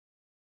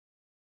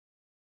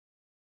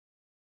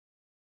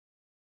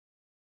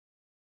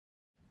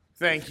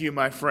Thank you,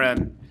 my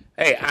friend.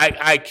 Hey,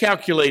 I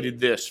calculated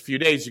this a few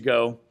days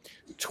ago.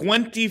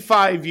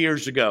 25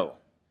 years ago,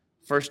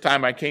 first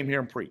time I came here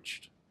and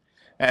preached.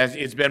 As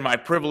it's been my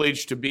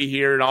privilege to be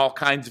here in all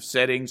kinds of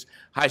settings,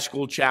 high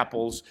school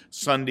chapels,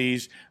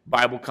 Sundays,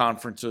 Bible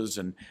conferences,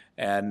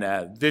 and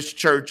this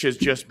church has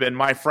just been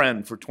my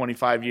friend for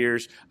 25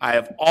 years. I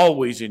have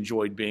always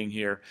enjoyed being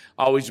here,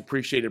 always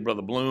appreciated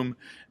Brother Bloom.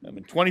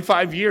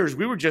 25 years,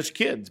 we were just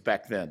kids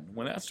back then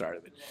when that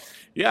started.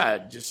 Yeah,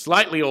 just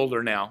slightly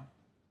older now.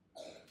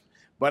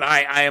 But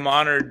I am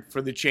honored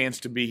for the chance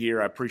to be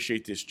here. I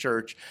appreciate this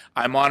church.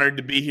 I'm honored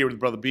to be here with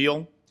Brother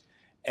Beal.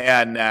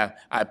 And I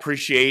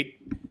appreciate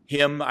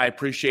him. I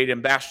appreciate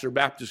Ambassador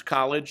Baptist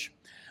College.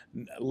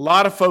 A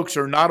lot of folks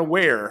are not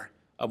aware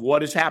of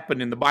what has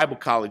happened in the Bible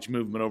college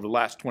movement over the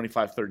last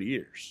 25, 30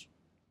 years.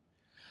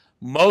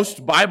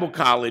 Most Bible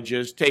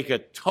colleges take a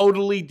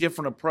totally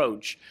different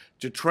approach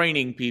to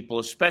training people,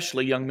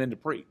 especially young men, to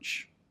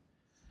preach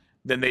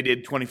than they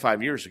did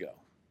 25 years ago.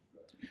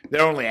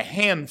 There are only a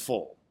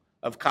handful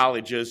of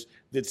colleges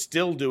that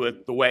still do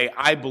it the way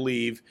I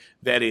believe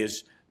that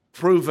is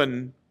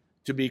proven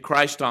to be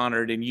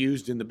Christ-honored and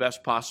used in the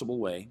best possible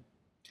way.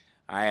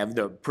 I have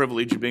the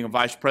privilege of being a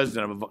vice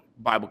president of a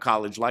Bible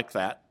college like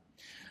that.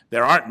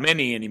 There aren't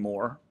many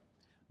anymore.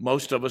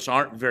 Most of us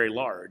aren't very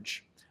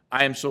large.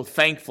 I am so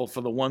thankful for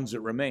the ones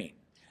that remain.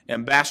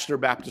 Ambassador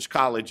Baptist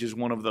College is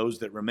one of those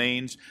that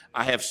remains.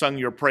 I have sung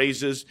your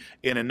praises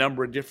in a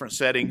number of different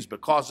settings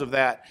because of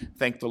that.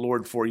 Thank the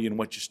Lord for you and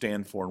what you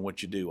stand for and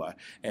what you do.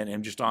 And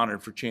I'm just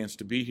honored for a chance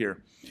to be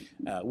here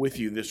with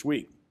you this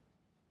week.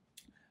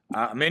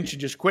 I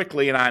mentioned just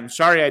quickly, and I'm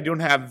sorry I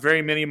don't have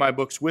very many of my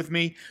books with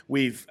me.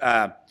 We've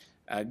got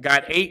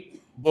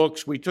 8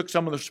 books. We took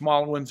some of the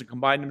smaller ones and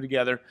combined them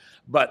together.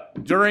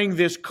 But during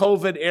this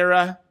COVID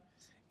era,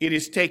 it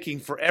is taking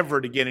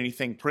forever to get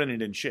anything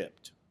printed and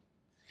shipped.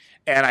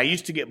 And I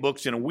used to get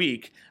books in a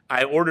week.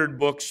 I ordered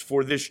books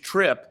for this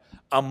trip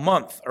a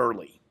month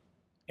early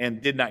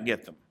and did not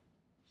get them.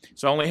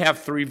 So I only have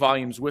 3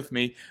 volumes with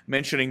me,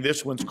 mentioning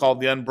this one's called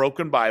The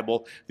Unbroken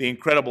Bible, The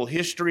Incredible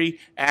History,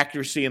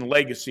 Accuracy, and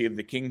Legacy of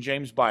the King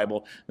James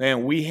Bible.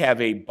 Man, we have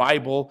a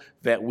Bible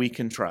that we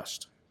can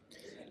trust.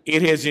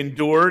 It has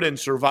endured and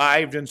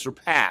survived and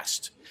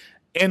surpassed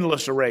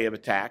endless array of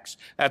attacks.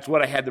 That's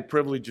what I had the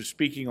privilege of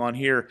speaking on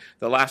here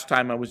the last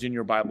time I was in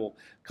your Bible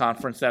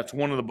conference. That's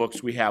one of the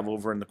books we have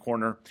over in the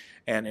corner,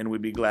 and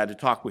we'd be glad to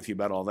talk with you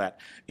about all that.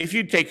 If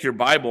you take your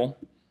Bible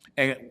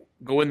and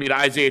go with me to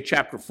Isaiah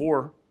chapter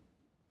 40,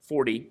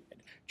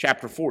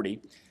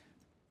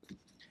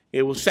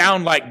 it will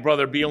sound like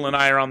Brother Beal and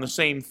I are on the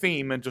same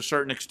theme, and to a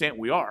certain extent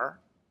we are.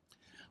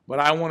 But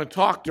I want to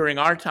talk during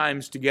our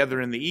times together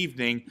in the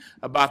evening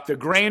about the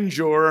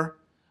grandeur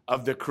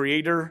of the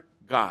Creator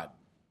God.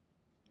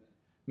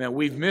 Man,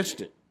 we've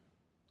missed it.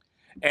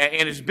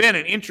 And it's been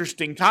an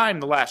interesting time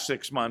the last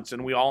 6 months,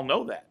 and we all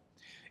know that.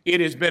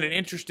 It has been an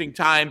interesting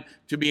time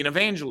to be an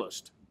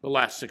evangelist the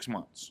last 6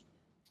 months.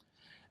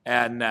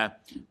 And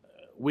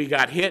we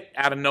got hit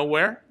out of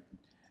nowhere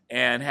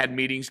and had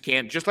meetings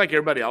canceled, just like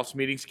everybody else,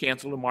 meetings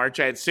canceled in March.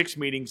 I had 6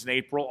 meetings in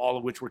April, all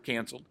of which were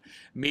canceled.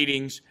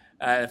 Meetings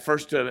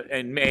first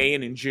in May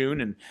and in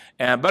June.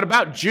 But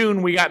about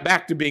June, we got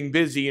back to being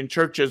busy in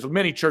churches.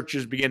 Many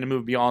churches began to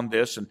move beyond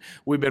this, and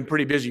we've been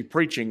pretty busy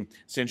preaching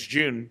since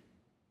June.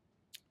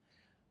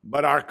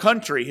 But our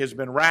country has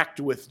been racked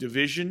with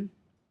division,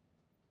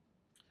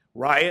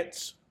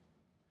 riots,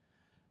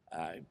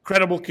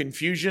 incredible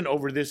confusion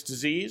over this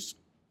disease.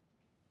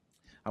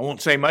 I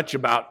won't say much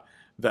about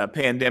the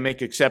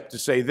pandemic except to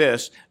say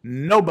this: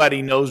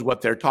 nobody knows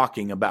what they're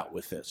talking about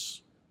with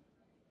this.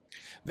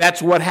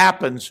 That's what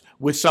happens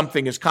with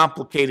something as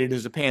complicated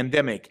as a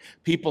pandemic.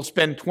 People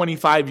spend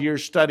 25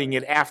 years studying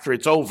it after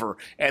it's over,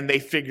 and they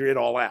figure it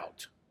all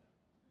out.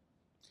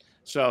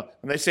 So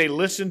when they say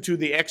listen to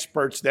the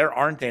experts, there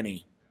aren't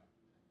any.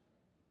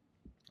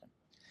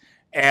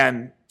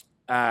 And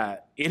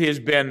it has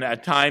been a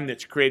time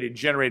that's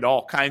generated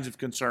all kinds of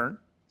concern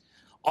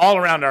all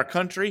around our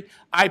country.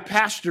 I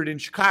pastored in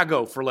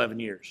Chicago for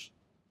 11 years.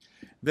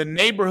 The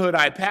neighborhood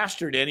I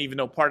pastored in, even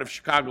though part of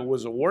Chicago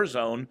was a war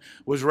zone,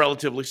 was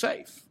relatively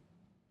safe.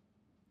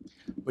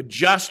 But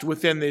just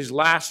within these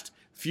last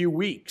few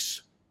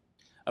weeks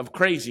of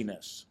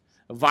craziness,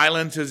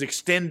 violence has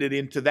extended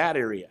into that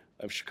area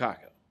of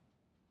Chicago,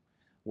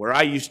 where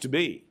I used to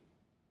be.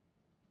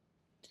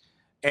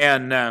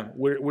 And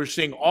we're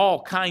seeing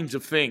all kinds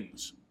of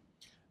things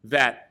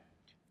that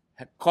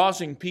are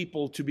causing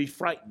people to be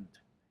frightened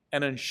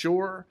and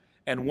unsure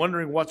and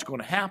wondering what's going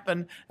to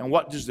happen and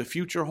what does the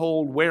future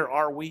hold, where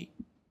are we?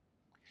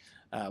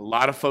 A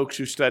lot of folks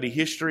who study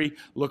history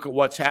look at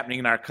what's happening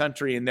in our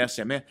country and they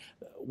say, man,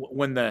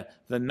 when the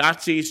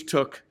Nazis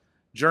took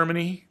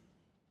Germany,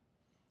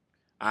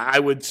 I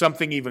would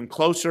something even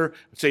closer,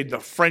 say the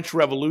French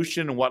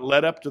Revolution and what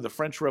led up to the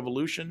French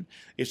Revolution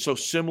is so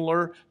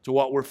similar to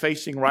what we're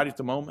facing right at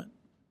the moment.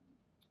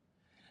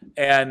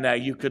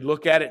 And you could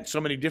look at it in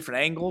so many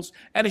different angles,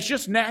 and it's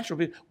just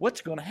natural.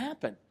 What's going to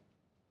happen?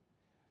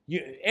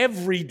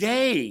 Every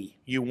day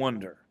you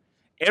wonder.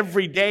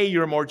 Every day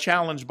you're more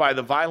challenged by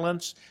the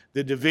violence,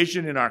 the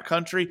division in our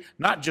country.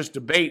 Not just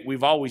debate.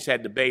 We've always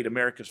had debate.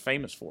 America's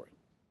famous for it.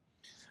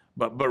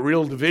 But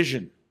real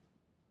division.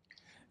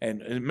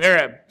 And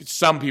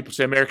some people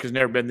say America's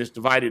never been this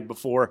divided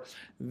before.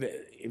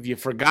 Have you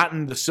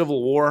forgotten the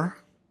Civil War?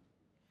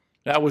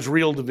 That was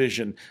real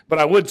division. But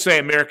I would say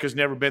America's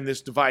never been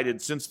this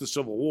divided since the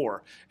Civil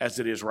War as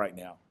it is right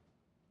now.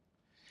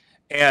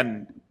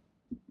 And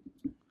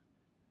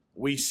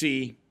we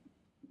see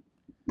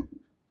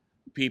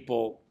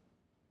people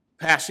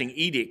passing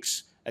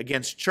edicts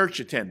against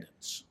church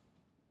attendance,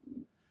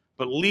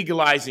 but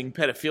legalizing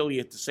pedophilia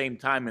at the same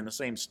time in the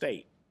same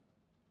state.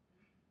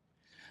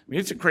 I mean,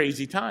 it's a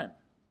crazy time.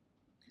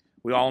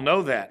 We all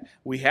know that.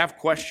 We have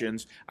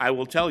questions. I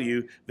will tell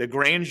you, the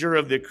grandeur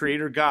of the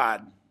Creator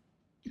God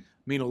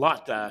mean a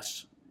lot to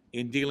us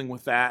in dealing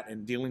with that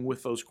and dealing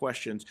with those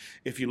questions.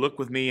 If you look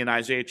with me in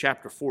Isaiah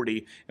chapter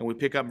 40, and we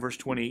pick up verse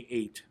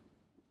 28.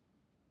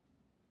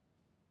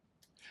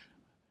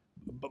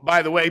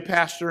 By the way,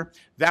 Pastor,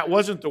 that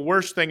wasn't the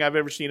worst thing I've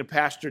ever seen a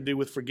pastor do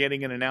with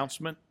forgetting an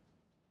announcement.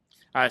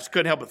 I just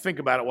couldn't help but think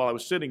about it while I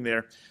was sitting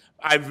there.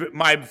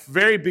 My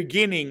very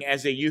beginning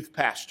as a youth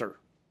pastor,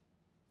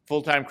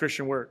 full-time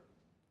Christian work,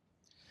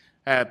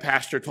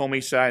 pastor told me,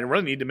 he said, I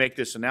really need to make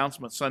this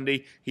announcement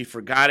Sunday. He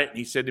forgot it, and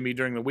he said to me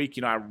during the week,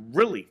 I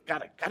really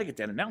got to get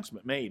that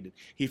announcement made.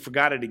 He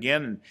forgot it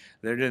again,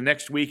 and the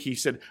next week he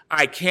said,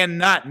 I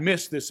cannot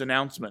miss this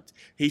announcement.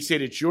 He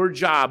said, it's your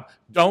job.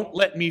 Don't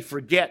let me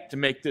forget to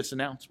make this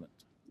announcement.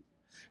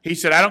 He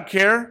said, I don't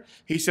care.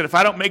 He said, if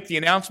I don't make the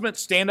announcement,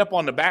 stand up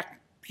on the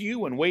back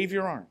pew and wave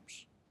your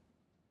arms.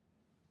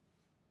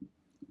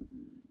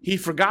 He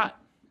forgot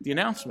the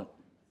announcement.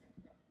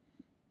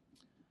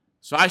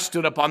 So I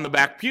stood up on the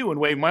back pew and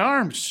waved my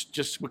arms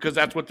just because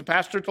that's what the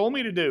pastor told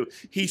me to do.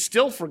 He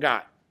still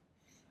forgot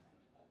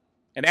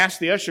and asked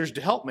the ushers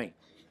to help me.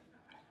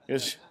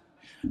 His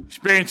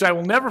experience I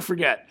will never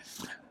forget.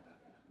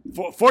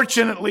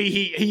 Fortunately,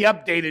 he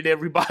updated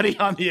everybody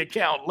on the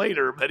account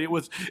later, but it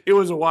was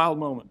a wild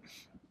moment.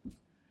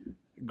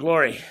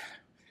 Glory.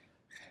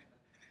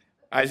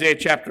 Isaiah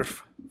chapter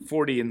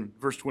 40 and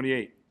verse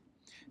 28.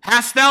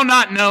 Hast thou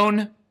not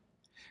known?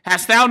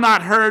 Hast thou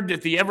not heard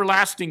that the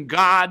everlasting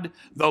God,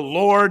 the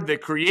Lord, the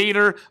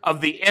creator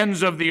of the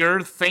ends of the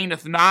earth,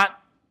 fainteth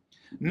not,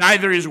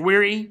 neither is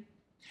weary?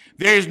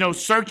 There is no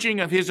searching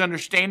of his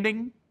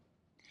understanding.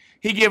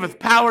 He giveth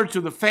power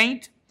to the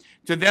faint,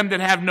 to them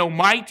that have no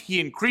might, he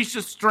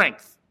increaseth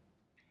strength.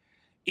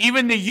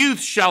 Even the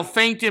youth shall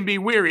faint and be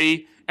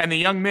weary, and the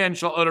young men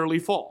shall utterly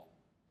fall.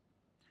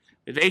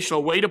 They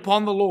shall wait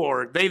upon the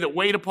Lord. They that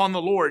wait upon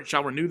the Lord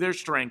shall renew their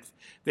strength.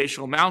 They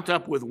shall mount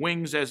up with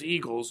wings as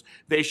eagles.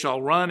 They shall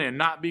run and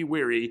not be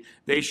weary.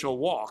 They shall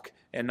walk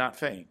and not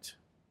faint.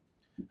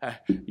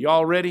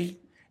 Y'all ready?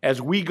 As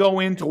we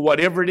go into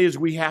whatever it is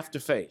we have to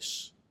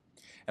face.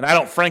 And I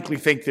don't frankly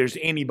think there's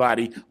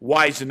anybody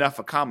wise enough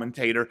a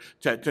commentator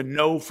to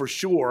know for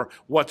sure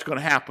what's going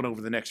to happen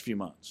over the next few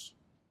months.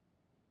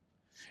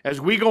 As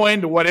we go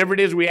into whatever it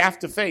is we have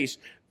to face,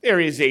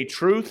 there is a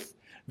truth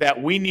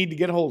that we need to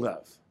get hold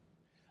of.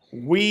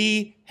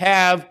 We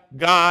have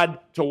God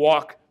to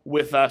walk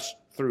with us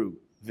through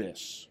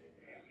this.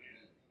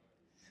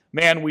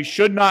 Man, we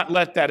should not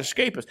let that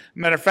escape us.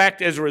 Matter of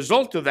fact, as a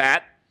result of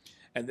that,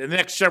 and the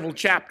next several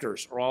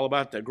chapters are all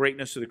about the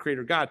greatness of the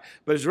Creator God.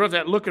 But as a result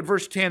of that, look at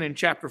verse 10 in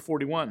chapter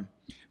 41.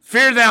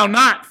 Fear thou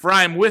not, for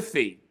I am with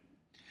thee.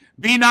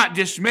 Be not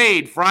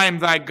dismayed, for I am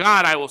thy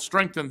God. I will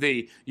strengthen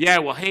thee. Yea, I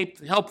will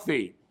help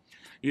thee.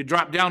 You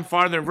drop down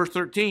farther in verse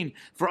 13.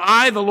 For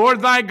I, the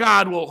Lord thy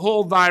God, will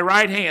hold thy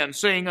right hand,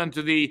 saying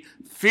unto thee,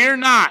 fear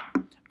not,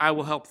 I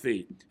will help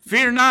thee.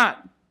 Fear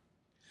not.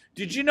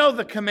 Did you know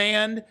the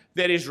command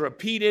that is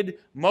repeated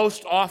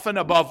most often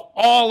above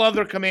all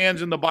other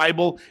commands in the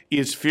Bible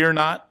is fear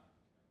not?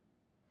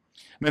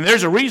 I mean,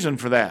 there's a reason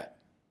for that.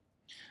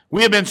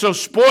 We have been so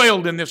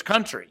spoiled in this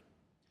country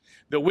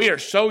that we are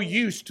so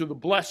used to the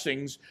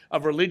blessings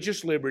of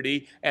religious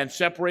liberty and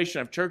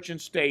separation of church and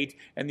state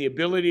and the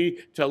ability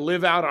to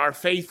live out our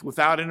faith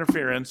without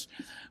interference.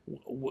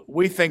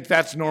 We think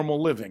that's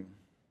normal living.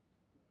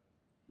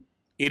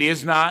 It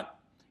is not.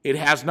 It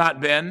has not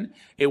been.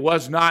 It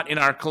was not in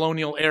our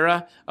colonial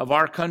era of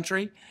our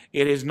country.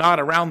 It is not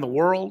around the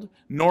world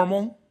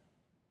normal.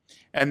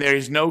 And there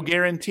is no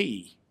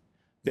guarantee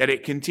that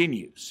it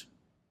continues.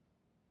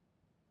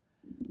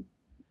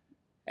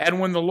 And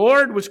when the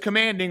Lord was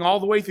commanding all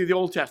the way through the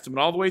Old Testament,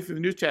 all the way through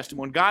the New Testament,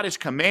 when God is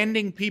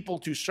commanding people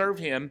to serve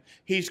Him,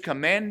 He's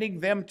commanding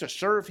them to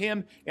serve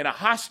Him in a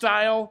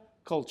hostile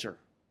culture.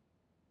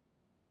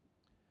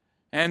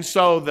 And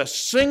so the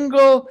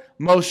single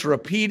most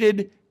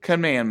repeated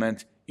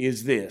commandment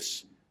is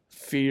this: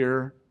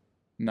 fear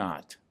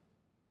not.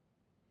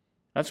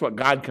 That's what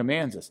God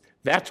commands us.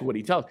 That's what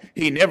He tells us.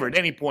 He never at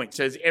any point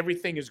says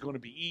everything is going to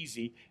be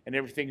easy and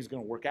everything is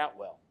going to work out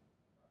well.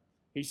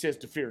 He says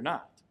to fear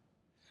not.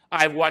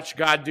 I've watched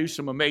God do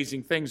some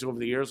amazing things over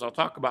the years. I'll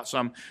talk about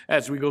some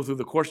as we go through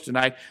the course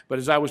tonight. But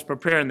as I was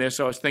preparing this,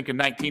 I was thinking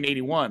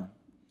 1981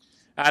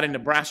 out in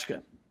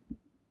Nebraska.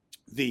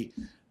 the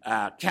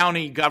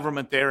county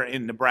government there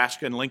in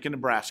Nebraska, in Lincoln,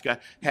 Nebraska,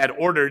 had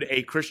ordered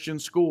a Christian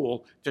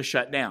school to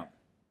shut down.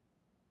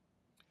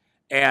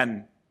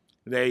 And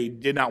they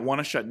did not want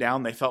to shut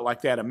down. They felt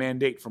like they had a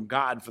mandate from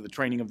God for the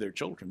training of their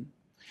children.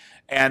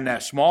 And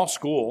a small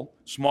school,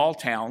 small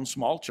town,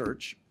 small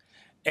church,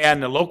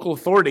 and the local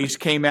authorities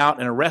came out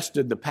and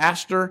arrested the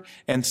pastor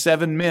and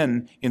 7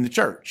 men in the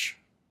church.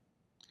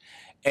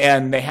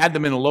 And they had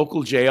them in a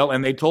local jail,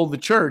 and they told the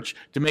church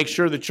to make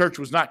sure the church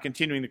was not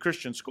continuing the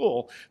Christian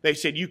school. They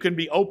said, you can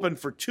be open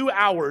for 2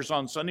 hours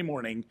on Sunday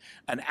morning,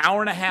 an hour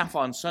and a half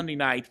on Sunday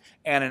night,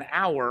 and an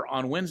hour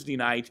on Wednesday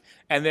night,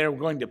 and they're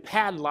going to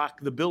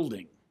padlock the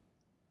building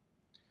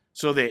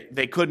so that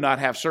they could not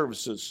have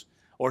services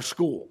or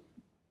school.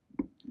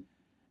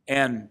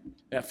 And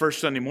that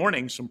first Sunday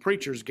morning, some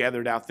preachers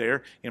gathered out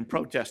there in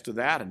protest of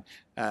that,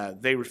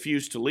 and they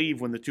refused to leave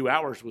when the 2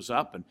 hours was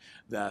up. And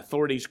the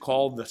authorities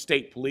called the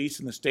state police,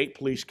 and the state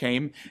police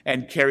came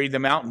and carried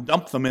them out and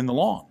dumped them in the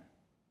lawn.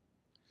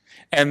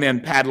 And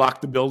then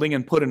padlocked the building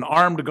and put an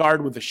armed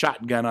guard with a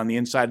shotgun on the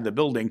inside of the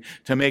building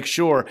to make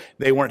sure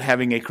they weren't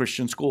having a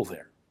Christian school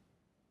there.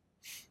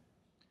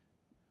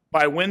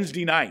 By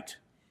Wednesday night,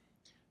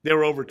 there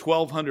were over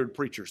 1,200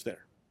 preachers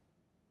there.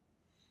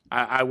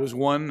 I was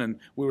one,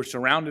 and we were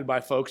surrounded by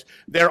folks.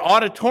 Their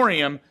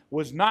auditorium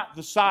was not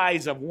the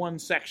size of one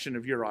section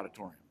of your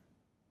auditorium.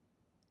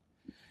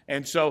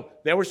 And so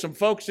there were some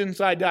folks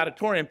inside the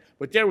auditorium,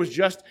 but there was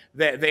just,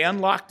 they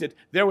unlocked it.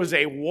 There was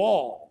a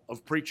wall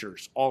of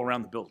preachers all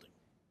around the building.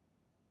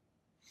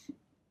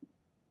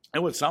 It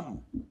was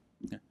something.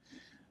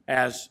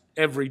 As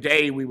every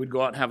day we would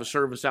go out and have a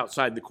service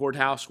outside the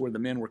courthouse where the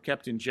men were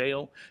kept in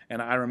jail.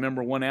 And I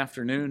remember one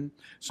afternoon,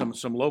 some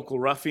local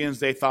ruffians,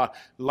 they thought,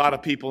 a lot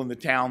of people in the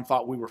town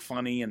thought we were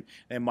funny, and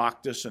they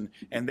mocked us. And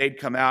they'd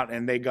come out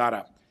and they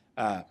got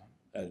a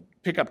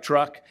pickup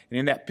truck. And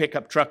in that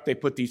pickup truck, they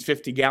put these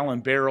 50-gallon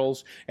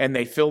barrels, and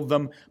they filled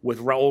them with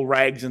old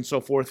rags and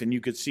so forth. And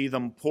you could see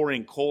them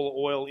pouring coal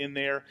oil in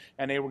there,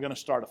 and they were going to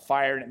start a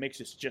fire. And it makes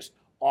this just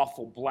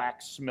awful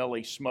black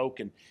smelly smoke,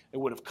 and it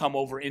would have come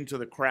over into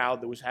the crowd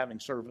that was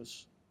having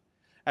service.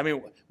 I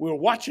mean, we were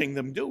watching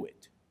them do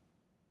it.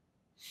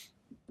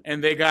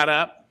 And they got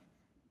up,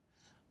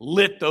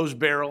 lit those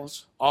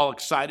barrels, all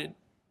excited.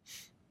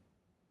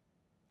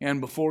 And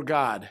before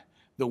God,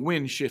 the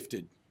wind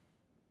shifted.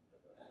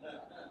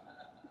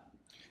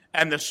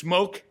 And the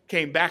smoke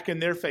came back in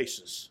their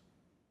faces.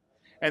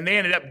 And they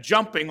ended up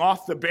jumping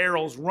off the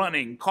barrels,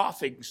 running,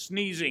 coughing,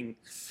 sneezing.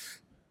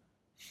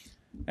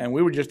 And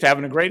we were just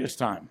having the greatest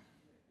time.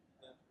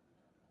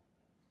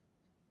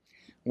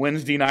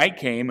 Wednesday night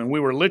came, and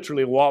we were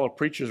literally a wall of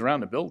preachers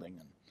around the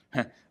building.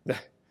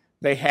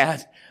 They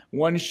had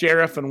one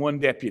sheriff and one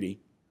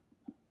deputy,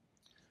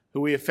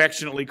 who we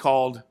affectionately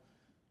called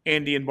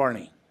Andy and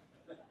Barney.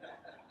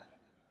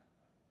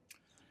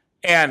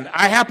 And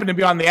I happened to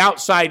be on the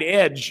outside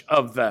edge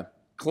of the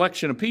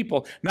collection of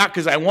people, not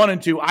because I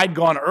wanted to. I'd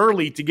gone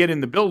early to get in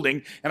the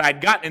building, and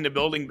I'd gotten in the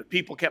building, but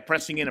people kept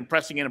pressing in and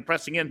pressing in and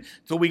pressing in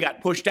until we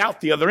got pushed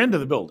out the other end of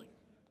the building.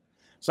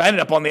 So I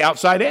ended up on the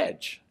outside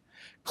edge.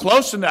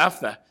 Close enough,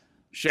 the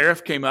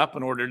sheriff came up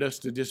and ordered us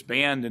to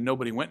disband, and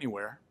nobody went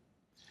anywhere.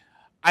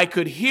 I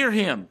could hear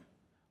him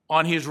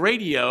on his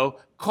radio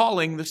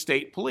calling the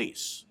state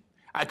police.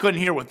 I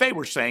couldn't hear what they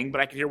were saying, but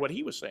I could hear what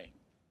he was saying.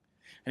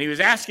 And he was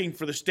asking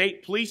for the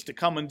state police to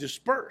come and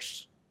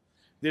disperse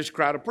this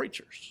crowd of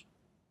preachers.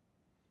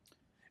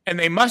 And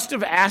they must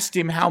have asked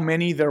him how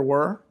many there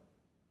were,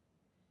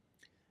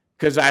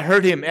 because I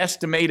heard him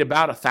estimate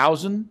about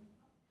 1,000.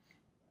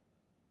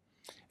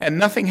 And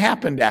nothing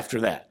happened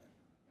after that.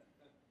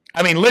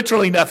 I mean,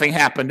 literally nothing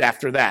happened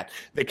after that.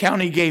 The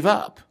county gave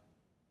up.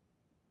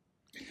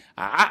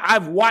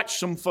 I've watched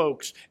some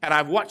folks, and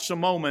I've watched some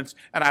moments,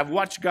 and I've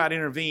watched God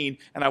intervene,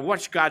 and I've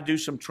watched God do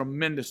some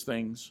tremendous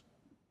things.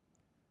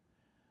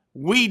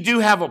 We do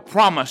have a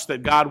promise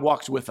that God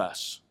walks with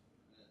us.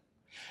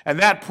 And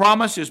that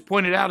promise is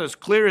pointed out as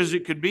clear as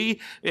it could be.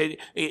 The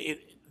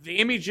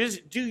image is,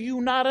 do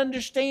you not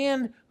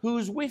understand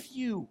who's with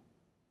you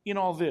in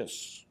all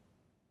this?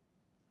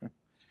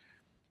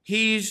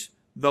 He's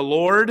the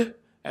Lord,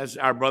 as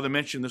our brother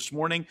mentioned this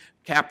morning,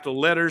 capital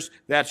letters,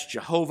 that's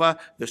Jehovah,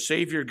 the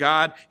Savior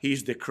God.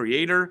 He's the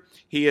Creator.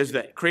 He is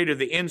the Creator of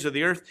the ends of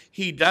the earth.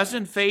 He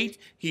doesn't faint.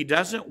 He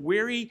doesn't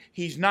weary.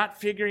 He's not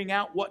figuring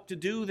out what to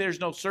do. There's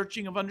no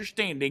searching of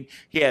understanding.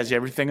 He has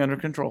everything under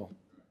control.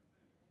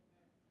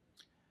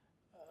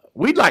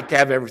 We'd like to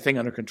have everything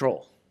under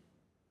control.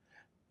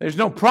 There's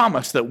no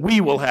promise that we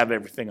will have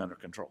everything under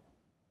control.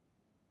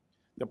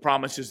 The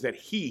promise is that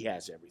He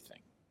has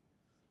everything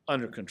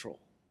under control.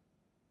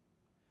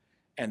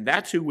 And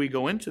that's who we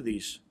go into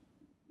these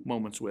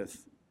moments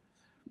with.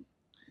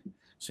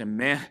 Say,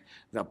 man,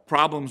 the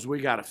problems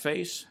we got to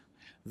face,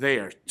 they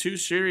are too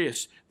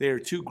serious. They are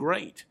too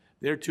great.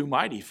 They're too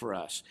mighty for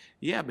us.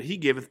 Yeah, but He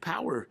giveth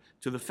power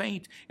to the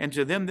faint, and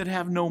to them that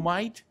have no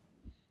might,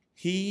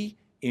 He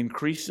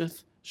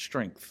increaseth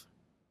strength.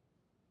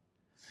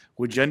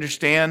 Would you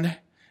understand,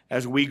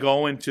 as we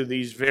go into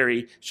these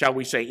very, shall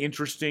we say,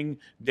 interesting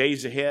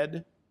days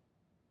ahead.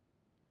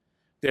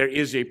 There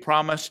is a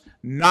promise,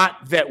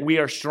 not that we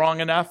are strong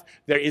enough.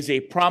 There is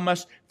a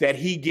promise that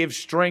He gives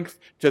strength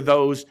to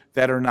those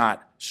that are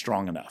not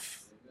strong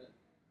enough.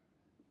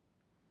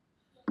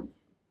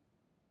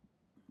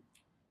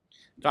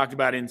 Talked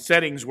about in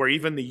settings where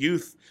even the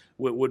youth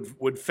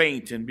would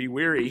faint and be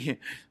weary.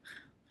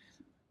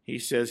 He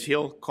says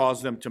He'll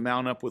cause them to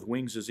mount up with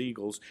wings as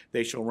eagles.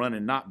 They shall run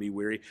and not be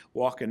weary,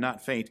 walk and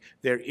not faint.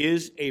 There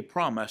is a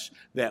promise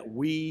that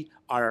we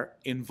are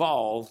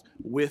involved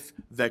with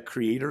the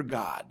Creator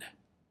God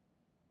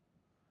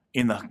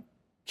in the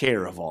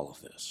care of all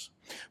of this.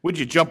 Would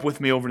you jump with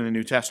me over to the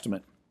New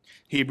Testament?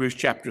 Hebrews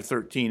chapter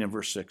 13 and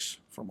verse 6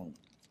 for a moment.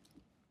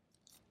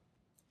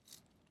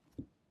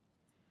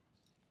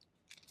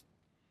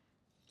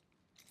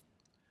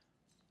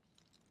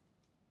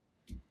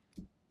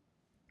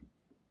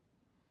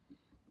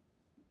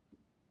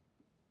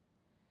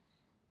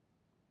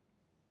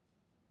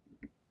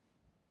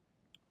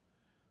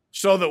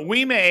 So that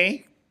we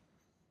may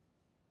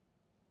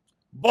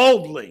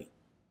boldly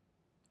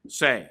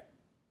say,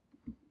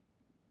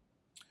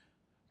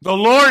 the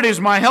Lord is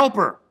my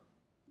helper,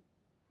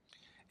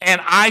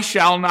 and I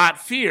shall not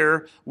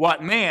fear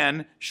what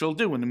man shall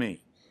do unto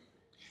me.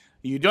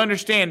 You do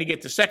understand, to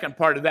get the second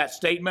part of that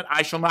statement,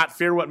 I shall not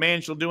fear what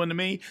man shall do unto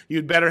me,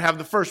 you'd better have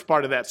the first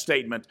part of that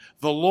statement.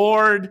 The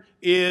Lord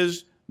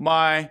is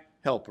my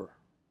helper.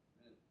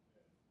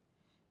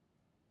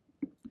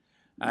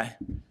 I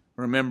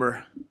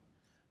remember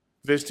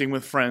visiting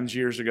with friends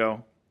years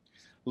ago,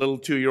 little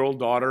 2-year-old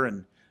daughter,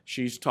 and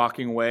she's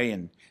talking away,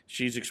 and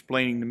she's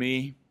explaining to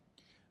me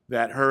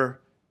that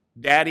her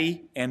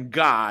daddy and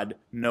God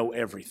know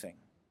everything.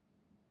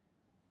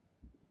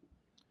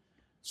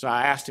 So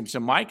I asked him, so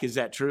Mike, is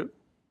that true?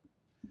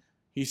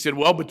 He said,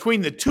 well,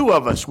 between the two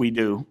of us, we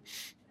do.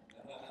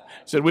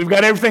 Said, we've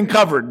got everything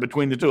covered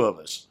between the two of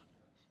us.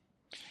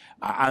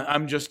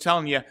 I'm just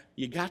telling you,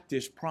 you got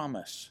this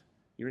promise.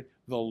 The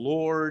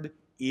Lord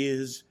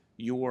is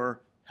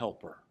your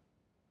helper.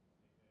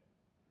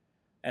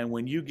 And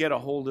when you get a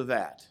hold of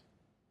that,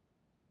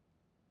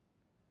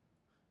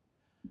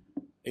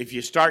 if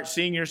you start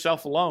seeing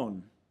yourself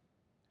alone,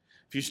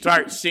 if you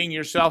start seeing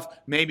yourself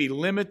maybe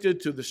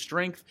limited to the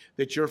strength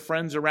that your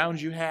friends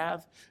around you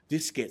have,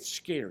 this gets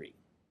scary.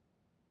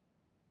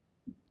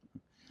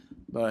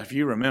 But if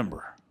you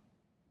remember,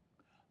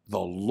 the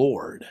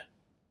Lord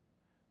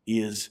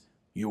is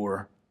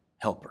your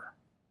helper.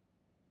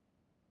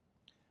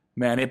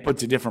 Man, it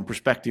puts a different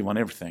perspective on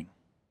everything.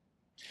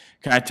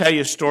 Can I tell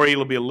you a story?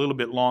 It'll be a little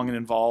bit long and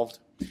involved.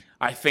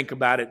 I think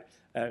about it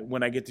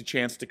when I get the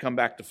chance to come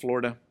back to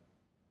Florida.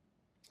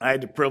 I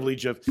had the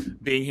privilege of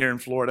being here in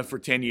Florida for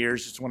 10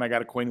 years. It's when I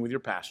got acquainted with your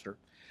pastor,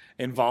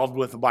 involved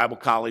with a Bible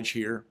college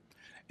here,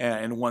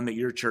 and one that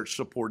your church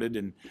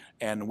supported,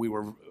 and we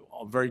were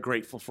very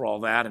grateful for all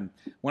that. And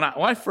when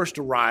I first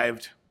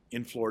arrived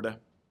in Florida,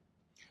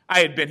 I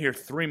had been here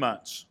 3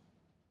 months,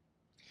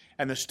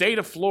 and the state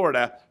of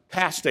Florida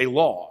passed a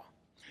law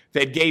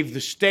that gave the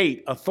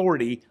state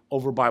authority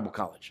over Bible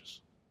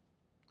colleges.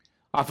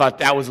 I thought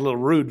that was a little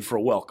rude for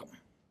a welcome,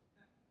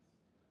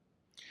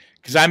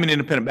 because I'm an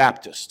independent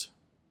Baptist.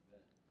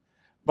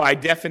 By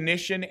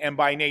definition and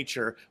by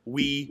nature,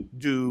 we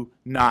do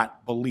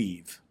not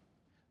believe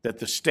that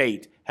the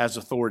state has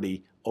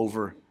authority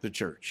over the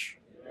church.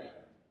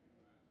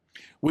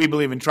 We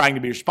believe in trying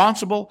to be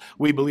responsible.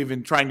 We believe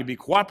in trying to be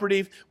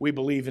cooperative. We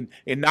believe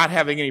in not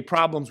having any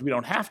problems we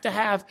don't have to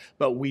have,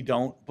 but we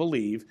don't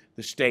believe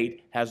the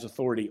state has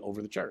authority over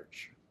the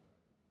church.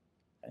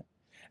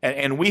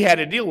 And we had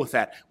to deal with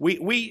that.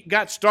 We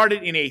got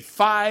started in a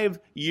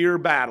 5-year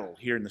battle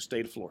here in the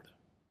state of Florida.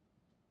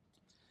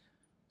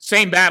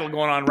 Same battle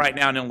going on right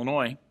now in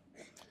Illinois.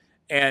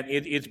 And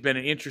it's been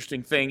an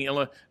interesting thing.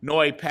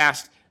 Illinois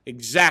passed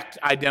exact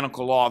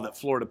identical law that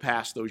Florida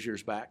passed those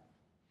years back.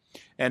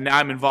 And now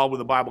I'm involved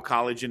with a Bible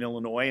college in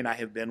Illinois, and I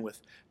have been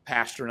with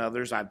pastor and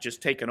others. I've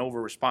just taken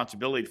over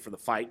responsibility for the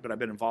fight, but I've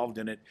been involved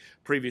in it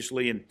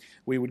previously. And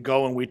we would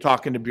go and we'd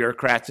talking to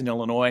bureaucrats in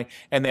Illinois,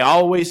 and they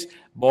always,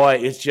 boy,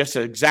 it's just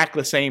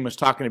exactly the same as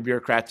talking to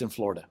bureaucrats in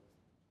Florida.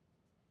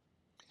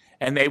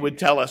 And they would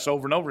tell us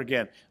over and over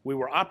again, we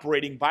were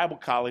operating Bible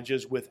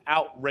colleges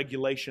without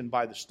regulation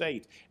by the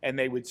state. And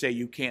they would say,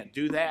 you can't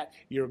do that.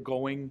 You're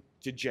going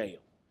to jail.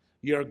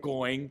 You're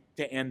going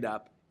to end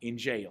up in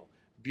jail.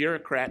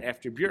 Bureaucrat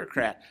after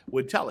bureaucrat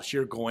would tell us,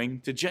 you're going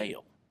to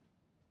jail.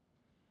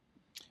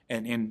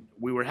 And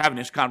we were having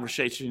this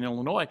conversation in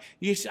Illinois.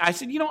 I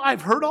said,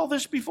 I've heard all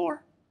this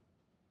before.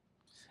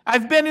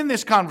 I've been in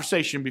this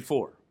conversation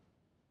before.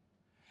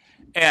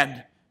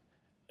 And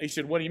he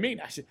said, what do you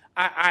mean? I said,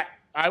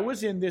 I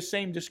was in this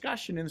same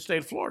discussion in the state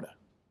of Florida.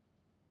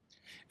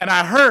 And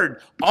I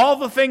heard all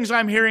the things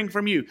I'm hearing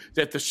from you,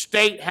 that the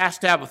state has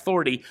to have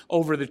authority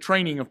over the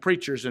training of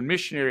preachers and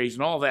missionaries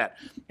and all that.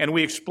 And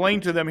we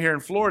explained to them here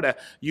in Florida,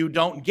 you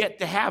don't get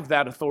to have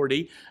that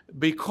authority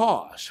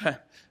because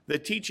the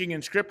teaching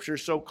in Scripture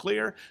is so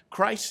clear.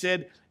 Christ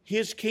said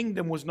his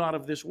kingdom was not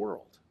of this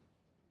world.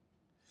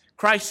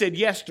 Christ said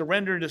yes to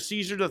render to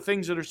Caesar the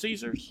things that are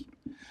Caesar's.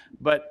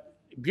 But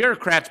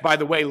bureaucrats, by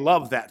the way,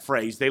 love that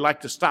phrase. They like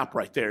to stop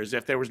right there as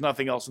if there was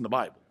nothing else in the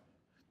Bible.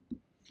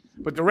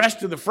 But the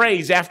rest of the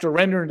phrase, after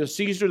rendering to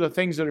Caesar the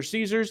things that are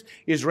Caesar's,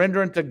 is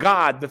rendering to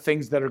God the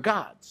things that are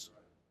God's.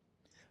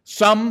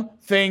 Some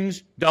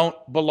things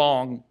don't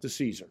belong to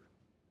Caesar.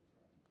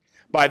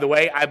 By the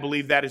way, I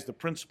believe that is the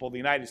principle the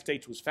United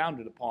States was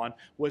founded upon,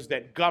 was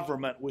that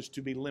government was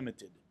to be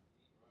limited.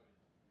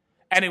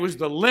 And it was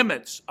the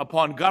limits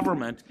upon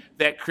government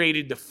that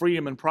created the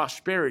freedom and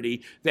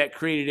prosperity that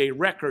created a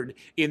record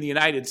in the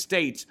United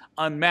States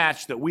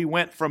unmatched, that we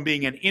went from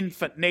being an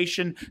infant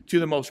nation to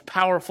the most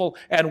powerful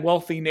and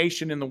wealthy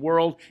nation in the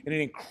world in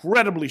an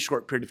incredibly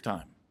short period of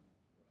time.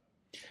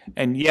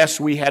 And yes,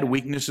 we had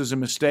weaknesses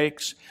and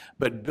mistakes,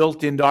 but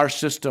built into our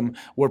system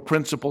were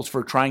principles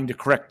for trying to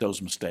correct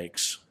those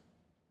mistakes.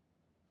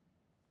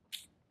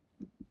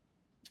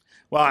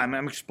 Well,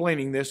 I'm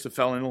explaining this to a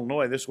fellow in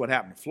Illinois. This is what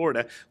happened in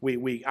Florida.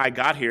 I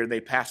got here.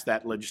 They passed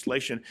that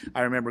legislation.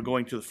 I remember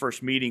going to the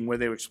first meeting where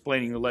they were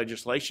explaining the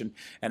legislation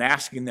and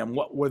asking them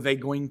what were they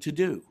going to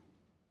do.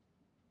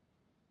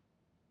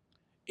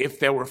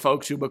 If there were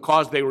folks who,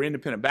 because they were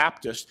independent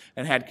Baptists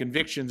and had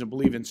convictions and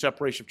believed in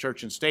separation of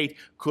church and state,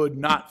 could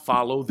not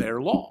follow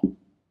their law.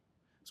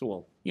 So,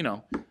 well,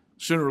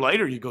 sooner or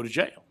later you go to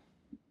jail.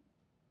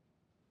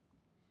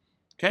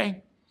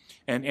 Okay?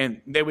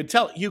 And they would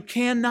tell you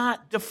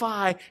cannot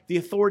defy the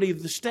authority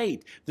of the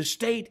state. The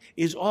state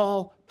is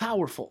all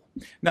powerful.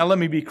 Now, let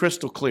me be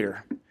crystal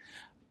clear.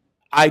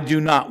 I do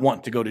not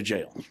want to go to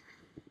jail.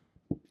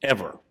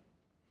 Ever.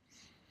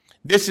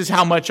 This is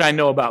how much I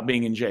know about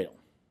being in jail.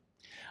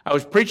 I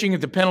was preaching at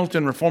the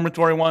Pendleton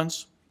Reformatory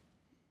once,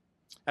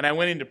 and I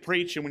went in to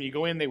preach, and when you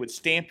go in, they would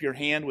stamp your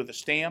hand with a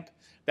stamp.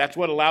 That's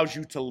what allows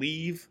you to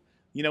leave,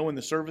 when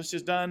the service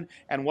is done,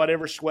 and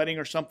whatever sweating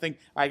or something,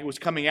 I was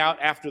coming out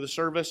after the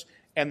service,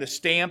 and the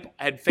stamp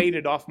had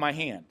faded off my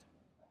hand.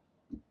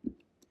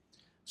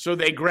 So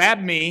they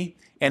grabbed me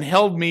and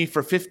held me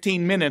for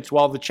 15 minutes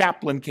while the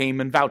chaplain came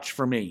and vouched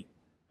for me.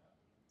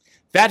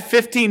 That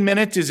 15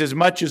 minutes is as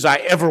much as I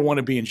ever want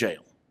to be in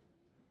jail.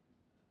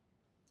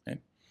 Okay.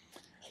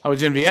 I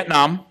was in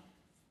Vietnam,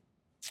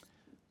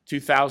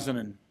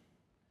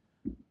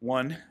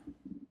 2001,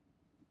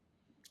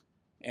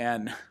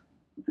 and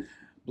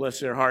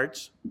bless their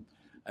hearts,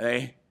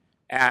 I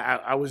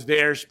was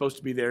there, supposed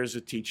to be there as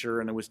a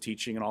teacher, and I was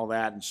teaching and all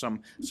that, and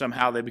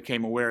somehow they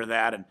became aware of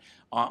that. And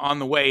on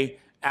the way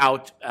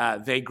out,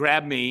 they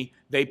grabbed me.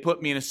 They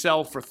put me in a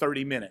cell for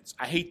 30 minutes.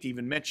 I hate to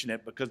even mention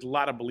it because a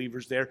lot of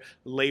believers there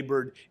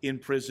labored in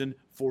prison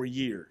for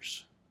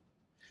years.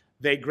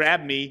 They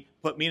grabbed me,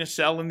 put me in a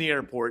cell in the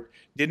airport,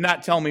 did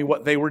not tell me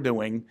what they were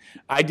doing.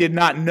 I did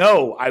not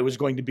know I was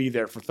going to be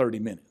there for 30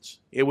 minutes.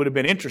 It would have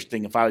been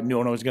interesting if I knew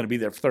I was going to be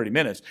there for 30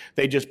 minutes.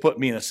 They just put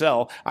me in a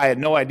cell. I had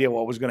no idea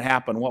what was going to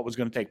happen, what was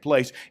going to take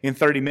place. In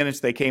 30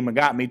 minutes, they came and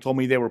got me, told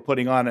me they were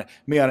putting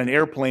me on an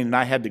airplane, and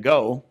I had to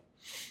go.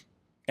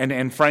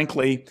 And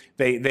frankly,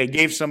 they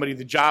gave somebody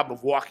the job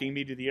of walking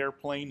me to the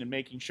airplane and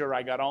making sure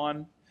I got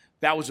on.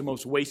 That was the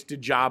most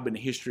wasted job in the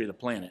history of the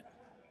planet.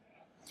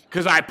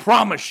 Because I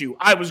promise you,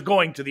 I was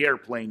going to the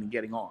airplane and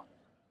getting on.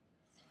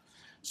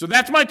 So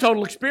that's my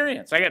total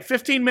experience. I got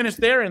 15 minutes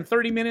there and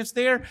 30 minutes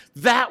there.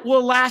 That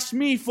will last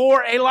me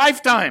for a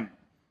lifetime.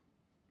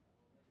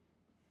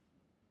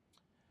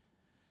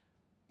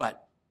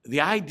 But the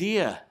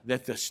idea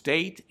that the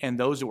state and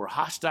those who were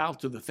hostile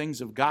to the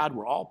things of God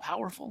were all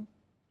powerful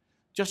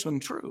just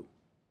wasn't true.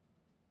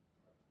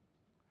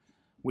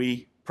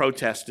 We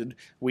protested.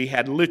 We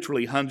had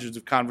literally hundreds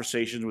of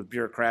conversations with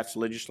bureaucrats,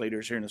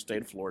 legislators here in the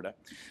state of Florida.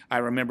 I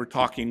remember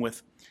talking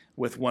with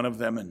one of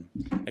them and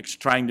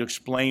trying to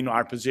explain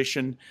our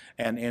position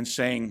and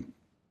saying,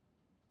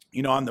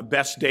 on the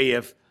best day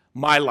of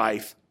my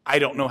life, I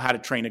don't know how to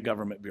train a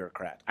government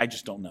bureaucrat. I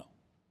just don't know.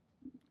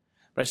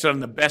 But I said, on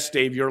the best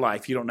day of your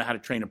life, you don't know how to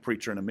train a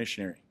preacher and a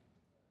missionary.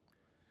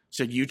 I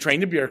said, you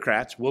train the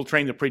bureaucrats, we'll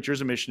train the preachers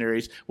and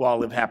missionaries, we'll all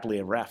live happily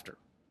ever after.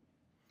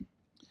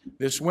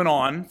 This went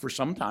on for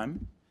some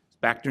time,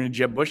 back during the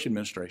Jeb Bush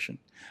administration.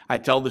 I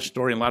tell this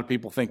story, and a lot of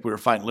people think we were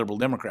fighting liberal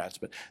Democrats,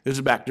 but this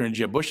is back during the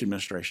Jeb Bush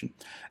administration.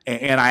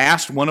 And I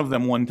asked one of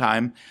them one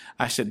time,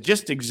 I said,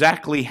 just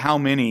exactly how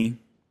many,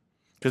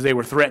 because they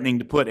were threatening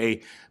to put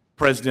a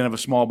president of a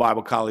small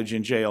Bible college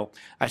in jail.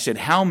 I said,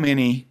 how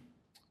many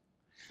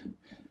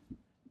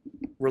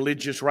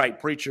religious right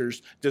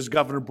preachers does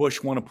Governor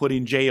Bush want to put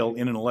in jail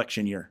in an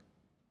election year?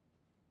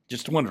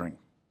 Just wondering.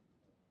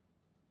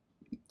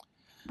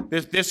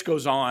 This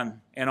goes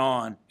on and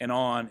on and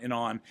on and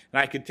on.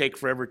 And I could take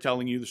forever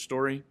telling you the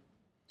story.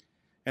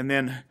 And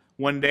then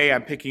one day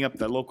I'm picking up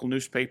the local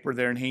newspaper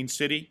there in Haines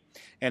City.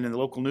 And in the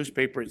local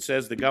newspaper it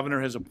says the governor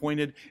has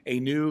appointed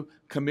a new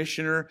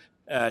commissioner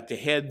to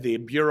head the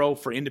Bureau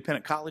for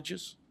Independent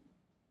Colleges.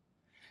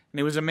 And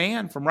it was a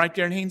man from right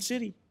there in Haines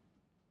City.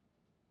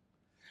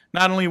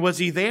 Not only was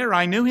he there,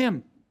 I knew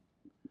him.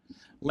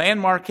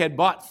 Landmark had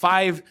bought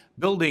 5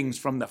 buildings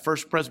from the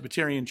First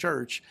Presbyterian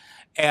Church,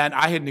 And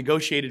I had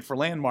negotiated for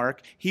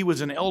Landmark. He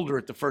was an elder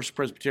at the First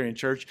Presbyterian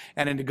Church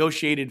and had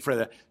negotiated for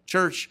the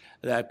church,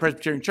 the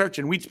Presbyterian Church,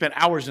 and we'd spent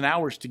hours and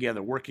hours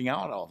together working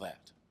out all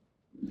that.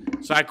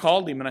 So I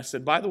called him and I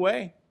said, by the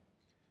way,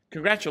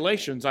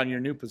 congratulations on your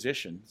new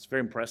position. It's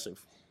very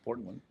impressive,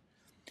 important one.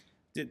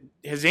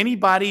 Has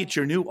anybody at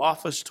your new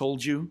office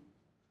told you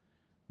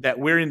that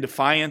we're in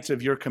defiance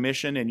of your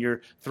commission and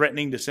you're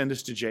threatening to send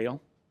us to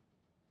jail?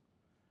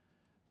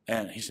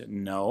 And he said,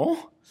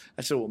 no.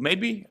 I said, well,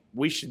 maybe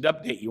we should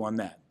update you on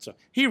that. So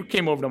he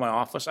came over to my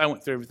office. I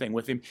went through everything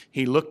with him.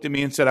 He looked at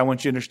me and said, I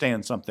want you to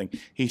understand something.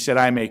 He said,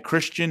 I'm a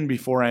Christian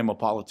before I'm a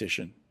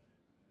politician.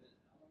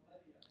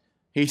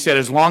 He said,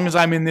 as long as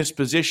I'm in this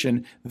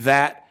position,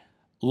 that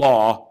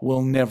law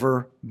will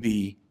never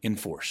be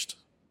enforced.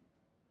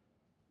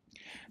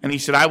 And he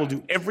said, I will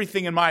do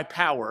everything in my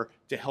power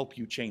to help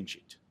you change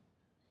it.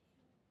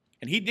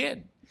 And he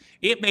did.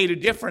 It made a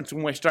difference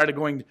when we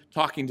started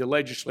talking to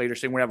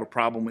legislators saying we have a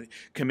problem with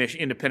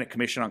independent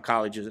commission on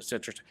colleges, et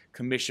cetera,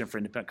 commission for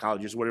independent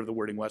colleges, whatever the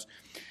wording was.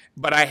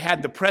 But I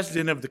had the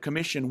president of the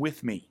commission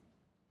with me.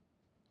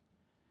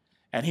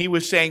 And he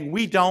was saying,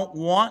 we don't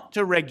want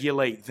to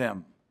regulate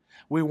them.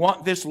 We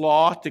want this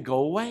law to go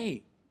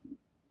away.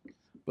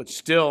 But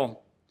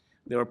still,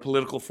 there were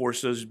political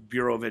forces,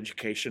 Bureau of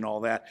Education, all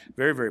that,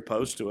 very, very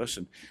opposed to us.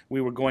 And we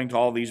were going to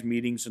all these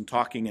meetings and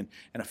talking, and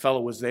a fellow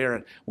was there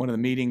at one of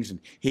the meetings, and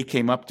he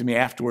came up to me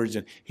afterwards,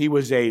 and he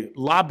was a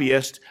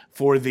lobbyist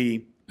for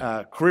the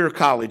career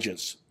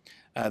colleges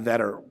that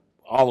are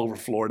all over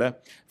Florida,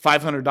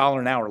 $500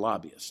 an hour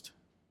lobbyist.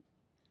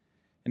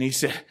 And he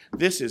said,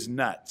 this is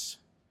nuts.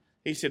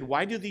 He said,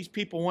 why do these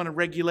people want to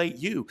regulate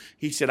you?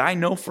 He said, I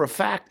know for a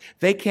fact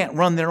they can't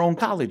run their own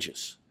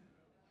colleges.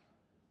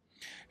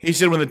 He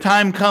said, when the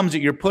time comes that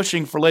you're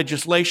pushing for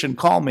legislation,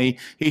 call me.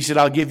 He said,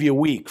 I'll give you a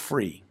week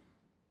free.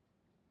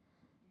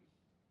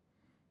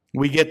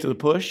 We get to the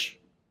push.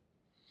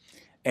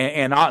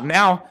 And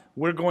now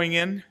we're going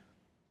in.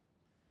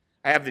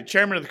 I have the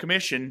chairman of the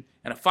commission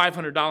and a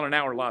 $500 an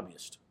hour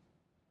lobbyist.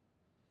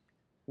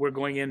 We're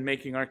going in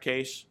making our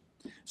case.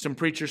 Some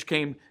preachers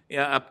came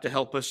up to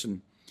help us,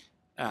 and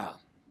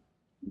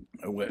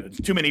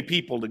too many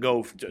people to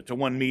go to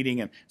one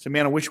meeting, and said,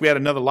 man, I wish we had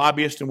another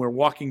lobbyist. And we're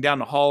walking down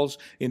the halls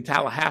in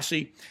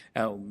Tallahassee.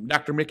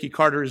 Dr. Mickey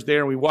Carter is there,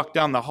 and we walk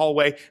down the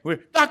hallway.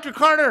 Dr.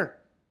 Carter,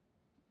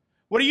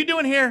 what are you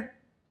doing here?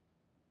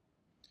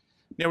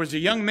 There was a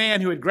young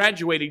man who had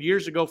graduated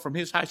years ago from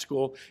his high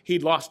school.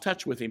 He'd lost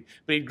touch with him,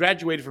 but he'd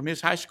graduated from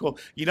his high school.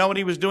 You know what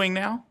he was doing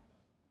now?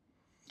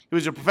 He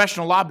was a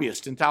professional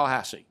lobbyist in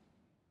Tallahassee.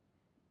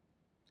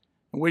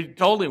 And we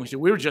told him,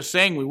 we were just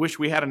saying we wish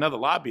we had another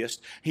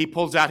lobbyist. He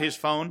pulls out his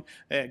phone,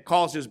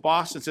 calls his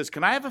boss and says,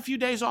 can I have a few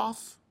days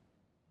off?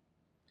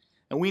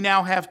 And we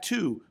now have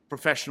 2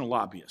 professional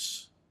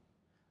lobbyists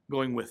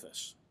going with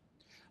us.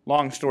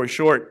 Long story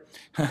short,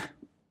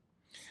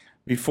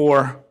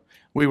 before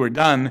we were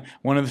done,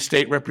 one of the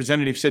state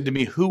representatives said to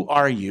me, who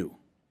are you?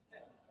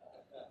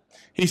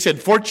 He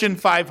said, Fortune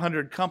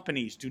 500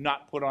 companies do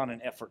not put on an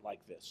effort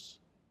like this.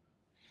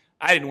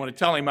 I didn't want to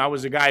tell him I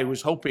was a guy who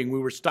was hoping we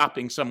were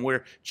stopping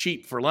somewhere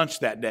cheap for lunch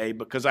that day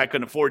because I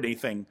couldn't afford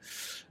anything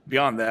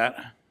beyond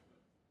that.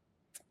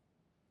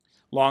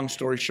 Long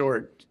story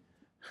short,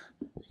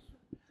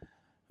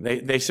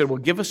 they said, well,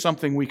 give us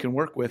something we can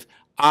work with.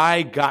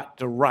 I got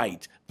to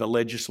write the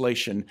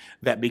legislation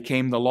that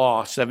became the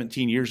law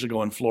 17 years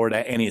ago in Florida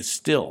and is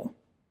still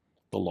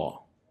the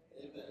law.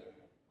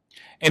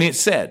 And it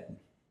said,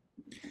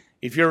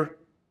 if your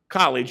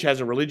college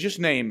has a religious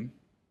name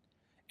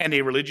and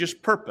a religious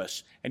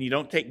purpose, and you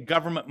don't take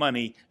government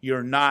money,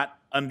 you're not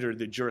under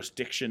the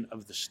jurisdiction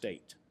of the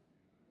state.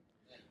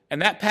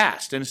 And that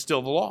passed, and it's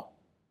still the law.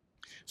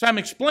 So I'm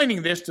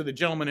explaining this to the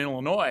gentleman in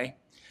Illinois,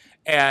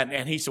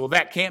 and he said, well,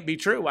 that can't be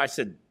true. I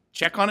said,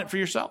 check on it for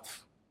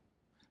yourself.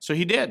 So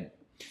he did.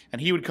 And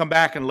he would come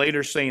back and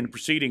later say in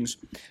proceedings,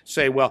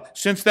 say, well,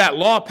 since that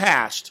law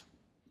passed,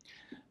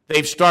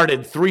 they've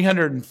started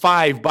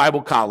 305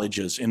 Bible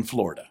colleges in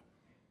Florida.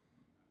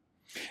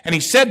 And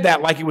he said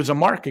that like it was a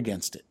mark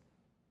against it.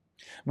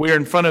 We're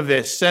in front of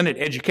the Senate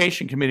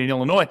Education Committee in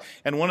Illinois,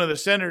 and one of the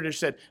senators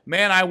said,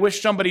 man, I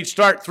wish somebody'd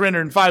start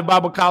 305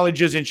 Bible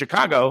colleges in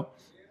Chicago.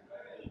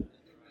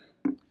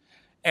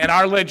 And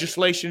our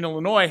legislation in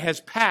Illinois has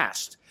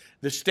passed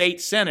the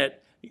state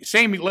Senate,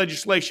 same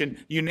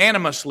legislation,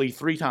 unanimously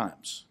 3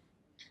 times.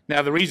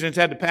 Now, the reason it's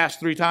had to pass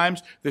 3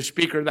 times, the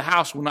Speaker of the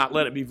House will not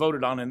let it be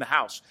voted on in the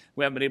House.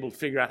 We haven't been able to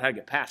figure out how to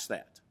get past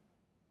that.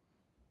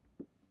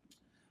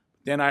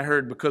 Then I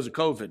heard because of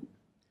COVID,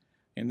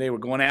 and they were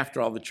going after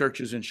all the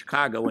churches in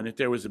Chicago, and that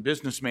there was a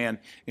businessman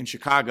in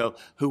Chicago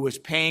who was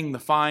paying the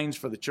fines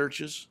for the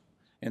churches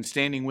and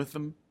standing with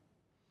them.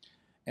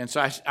 And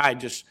so I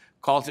just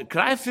called it, could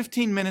I have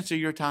 15 minutes of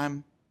your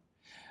time?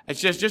 I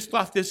just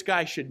thought this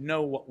guy should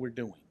know what we're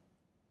doing.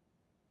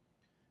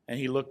 And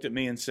he looked at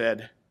me and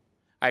said,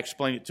 I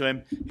explained it to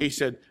him. He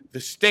said, the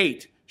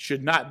state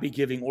should not be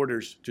giving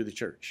orders to the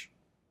church.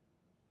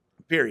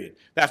 Period.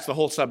 That's the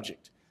whole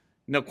subject.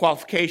 No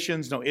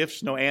qualifications, no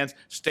ifs, no ands.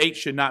 States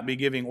should not be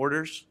giving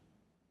orders.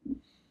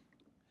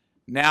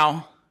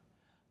 Now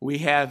we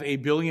have a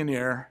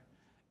billionaire,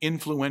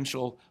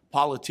 influential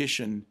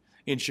politician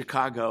in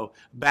Chicago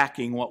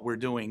backing what we're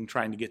doing,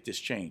 trying to get this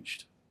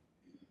changed.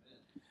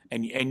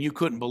 And you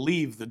couldn't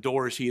believe the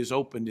doors he has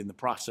opened in the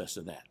process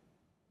of that.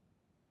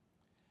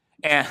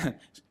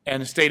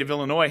 And the state of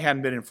Illinois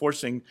hadn't been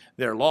enforcing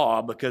their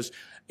law because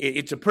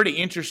it's a pretty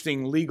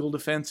interesting legal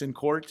defense in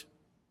court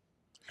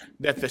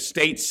that the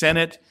state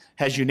Senate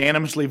has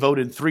unanimously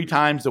voted 3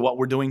 times that what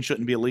we're doing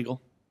shouldn't be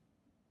illegal.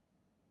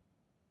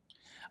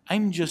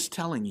 I'm just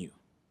telling you,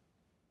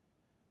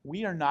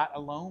 we are not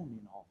alone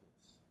in all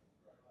this.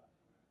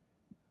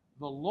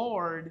 The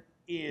Lord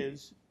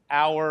is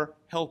our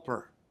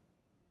helper.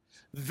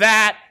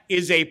 That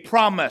is a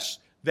promise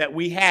that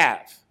we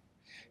have.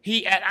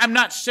 I'm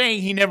not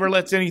saying he never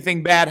lets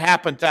anything bad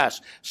happen to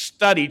us.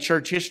 Study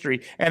church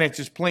history, and it's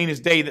as plain as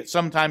day that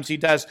sometimes he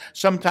does.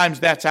 Sometimes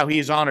that's how he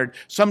is honored.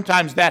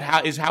 Sometimes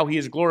that is how he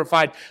is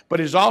glorified. But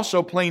it's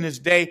also plain as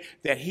day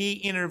that he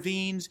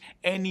intervenes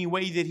any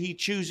way that he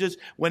chooses,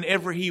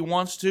 whenever he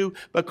wants to,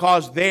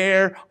 because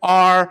there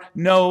are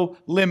no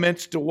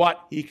limits to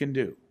what he can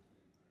do.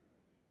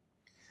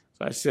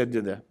 So I said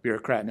to the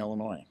bureaucrat in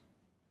Illinois,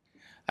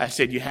 I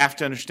said, you have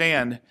to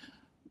understand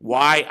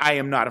why I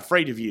am not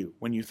afraid of you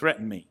when you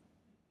threaten me.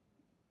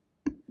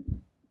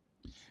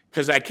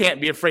 Because I can't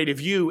be afraid of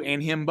you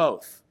and him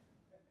both.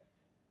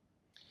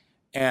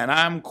 And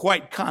I'm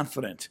quite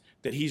confident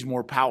that he's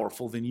more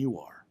powerful than you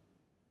are.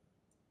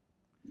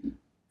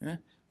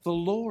 The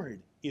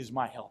Lord is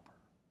my helper.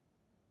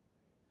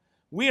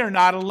 We are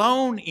not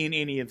alone in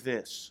any of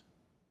this.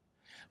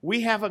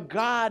 We have a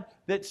God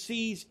that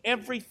sees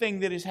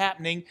everything that is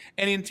happening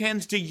and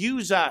intends to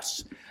use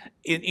us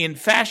in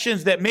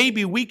fashions that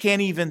maybe we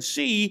can't even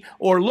see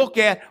or look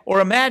at or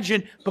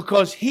imagine,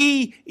 because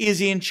he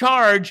is in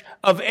charge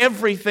of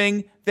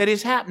everything that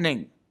is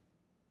happening.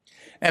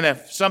 And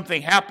if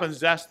something happens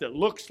to us that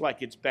looks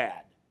like it's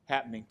bad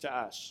happening to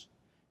us,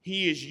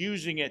 he is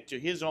using it to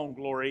his own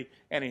glory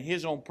and in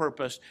his own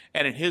purpose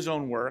and in his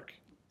own work.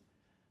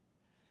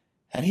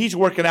 And he's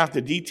working out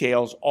the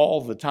details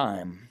all the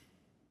time,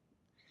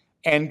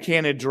 and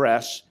can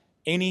address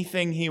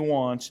anything he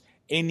wants,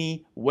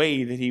 any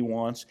way that he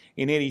wants,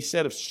 in any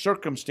set of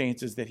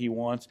circumstances that he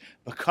wants,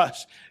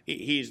 because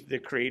he's the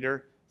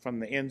creator from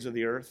the ends of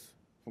the earth,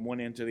 from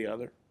one end to the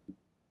other.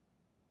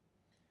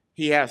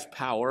 He has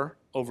power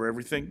over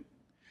everything.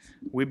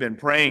 We've been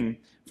praying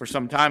for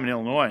some time in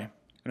Illinois,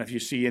 and if you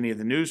see any of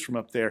the news from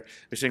up there,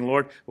 they're saying,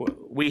 Lord,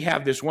 we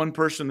have this one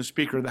person, the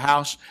Speaker of the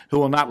House, who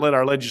will not let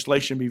our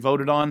legislation be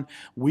voted on.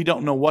 We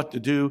don't know what to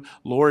do.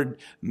 Lord,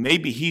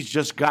 maybe he's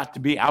just got to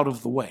be out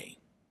of the way.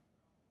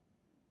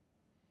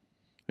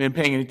 Been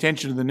paying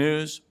attention to the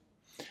news?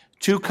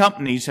 2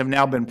 companies have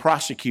now been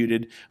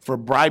prosecuted for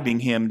bribing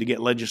him to get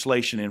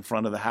legislation in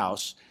front of the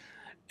House,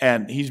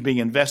 and he's being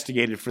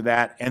investigated for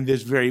that, and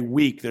this very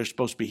week there's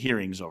supposed to be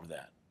hearings over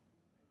that.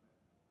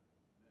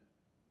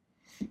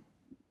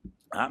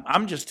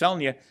 I'm just telling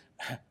you,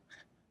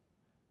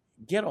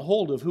 get a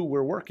hold of who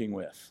we're working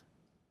with.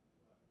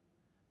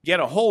 Get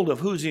a hold of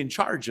who's in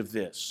charge of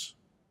this.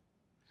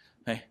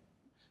 Hey,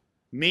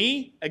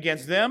 me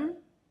against them?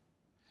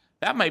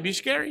 That might be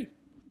scary.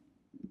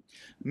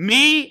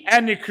 Me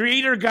and the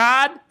Creator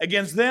God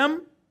against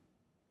them?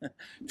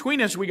 Between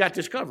us, we got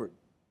this covered.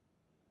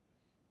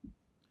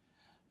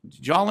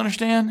 Did y'all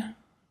understand?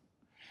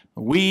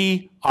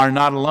 We are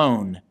not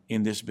alone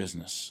in this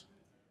business.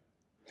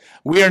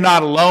 We are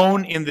not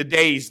alone in the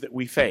days that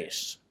we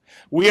face.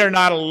 We are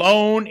not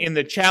alone in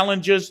the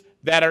challenges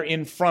that are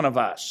in front of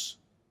us.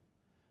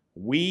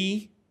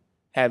 We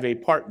have a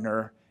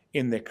partner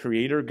in the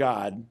Creator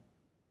God.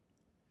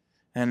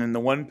 And in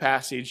the one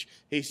passage,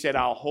 he said,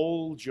 I'll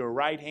hold your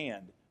right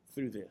hand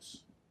through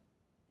this.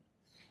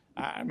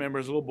 I remember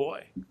as a little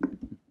boy.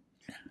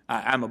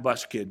 I'm a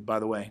bus kid, by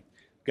the way.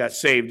 Got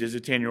saved as a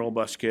 10-year-old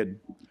bus kid.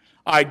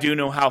 I do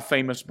know how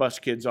famous bus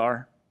kids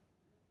are.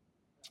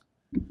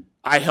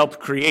 I helped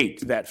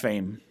create that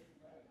fame.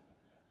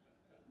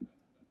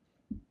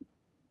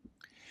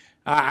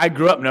 I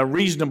grew up in a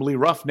reasonably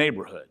rough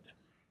neighborhood.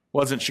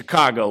 Wasn't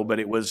Chicago, but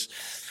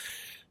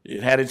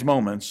it had its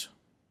moments.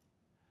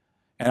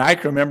 And I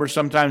can remember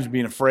sometimes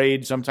being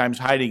afraid, sometimes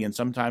hiding, and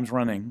sometimes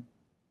running.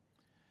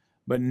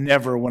 But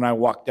never when I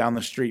walked down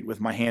the street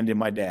with my hand in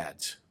my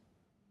dad's.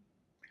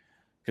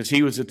 Because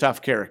he was a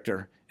tough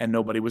character, and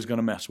nobody was going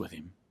to mess with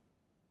him.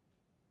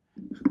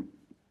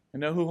 You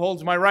know who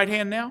holds my right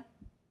hand now?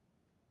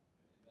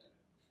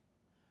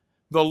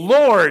 The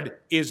Lord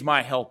is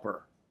my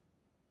helper.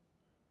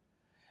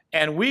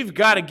 And we've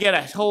got to get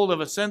a hold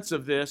of a sense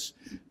of this.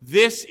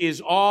 This is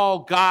all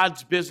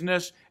God's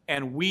business,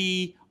 and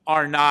we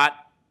are not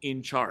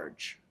in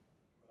charge.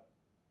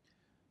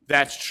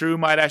 That's true,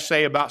 might I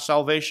say, about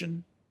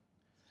salvation.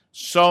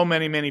 So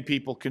many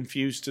people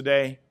confused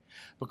today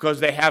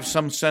because they have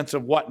some sense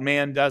of what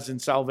man does in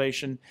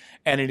salvation,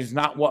 and it is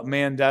not what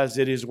man does,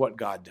 it is what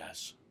God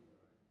does.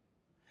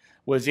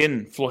 was here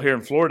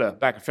in Florida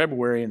back in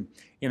February and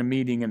in a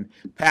meeting, and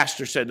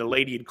pastor said the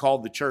lady had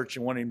called the church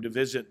and wanted him to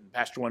visit. And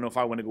pastor wanted to know if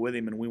I wanted to go with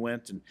him, and we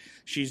went. And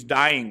she's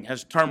dying,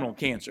 has terminal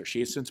cancer. She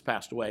has since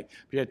passed away.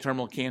 She had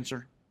terminal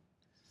cancer,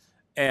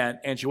 and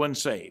she wasn't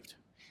saved.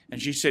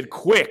 And she said,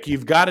 quick,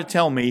 you've got to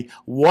tell me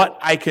what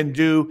I can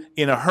do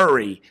in a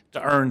hurry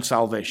to earn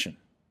salvation.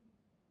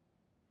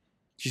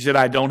 She said,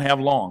 I don't have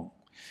long.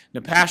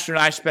 The pastor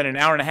and I spent an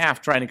hour and a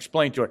half trying to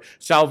explain to her,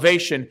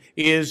 salvation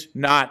is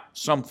not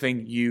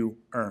something you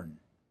earn.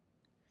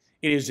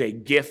 It is a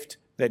gift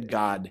that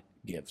God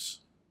gives.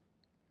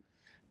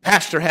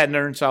 Pastor hadn't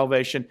earned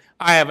salvation.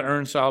 I haven't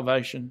earned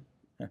salvation.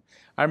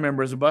 I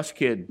remember as a bus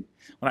kid,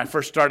 when I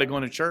first started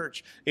going to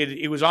church,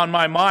 it was on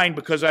my mind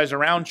because I was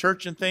around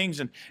church and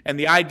things, and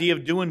the idea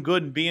of doing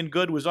good and being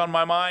good was on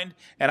my mind.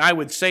 And I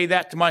would say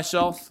that to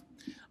myself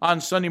on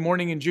Sunday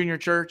morning in junior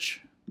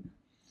church.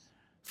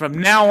 From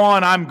now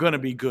on, I'm going to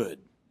be good.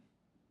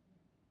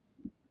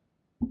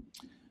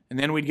 And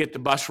then we'd get the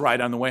bus ride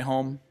on the way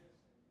home.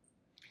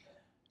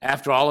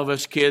 After all of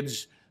us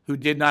kids who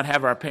did not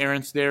have our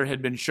parents there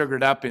had been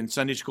sugared up in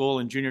Sunday school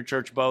and junior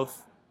church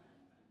both.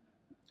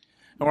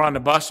 And we're on the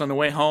bus on the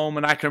way home,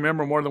 and I can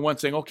remember more than once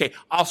saying, okay,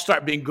 I'll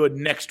start being good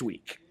next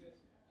week.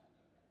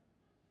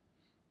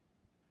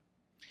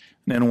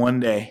 And then one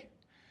day,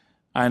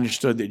 I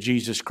understood that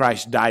Jesus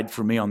Christ died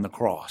for me on the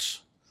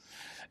cross.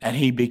 And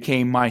he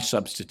became my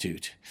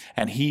substitute.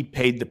 And he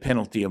paid the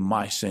penalty of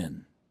my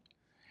sin.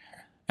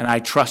 And I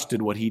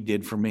trusted what he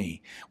did for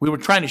me. We were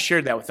trying to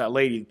share that with that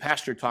lady. The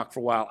pastor talked for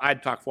a while.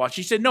 I'd talk for a while.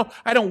 She said, no,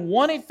 I don't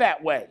want it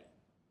that way.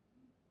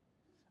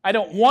 I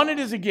don't want it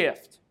as a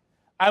gift.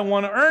 I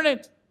want to earn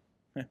it.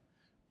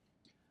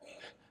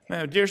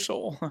 Now, dear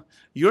soul,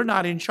 you're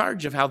not in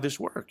charge of how this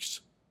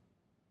works.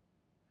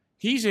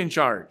 He's in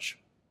charge.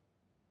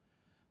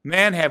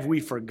 Man, have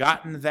we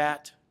forgotten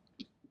that?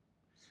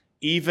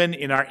 Even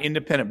in our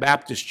independent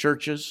Baptist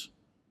churches,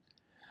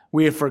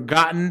 we have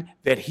forgotten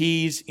that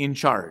he's in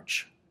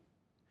charge.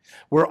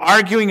 We're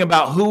arguing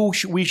about who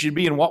we should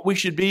be and what we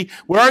should be.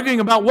 We're arguing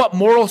about what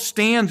moral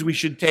stands we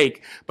should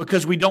take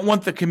because we don't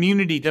want the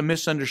community to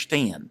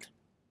misunderstand.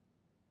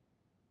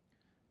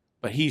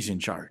 But he's in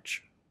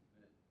charge.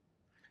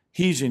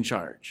 He's in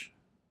charge.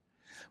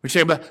 We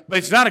say, but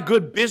it's not a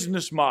good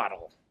business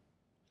model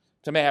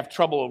to may have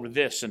trouble over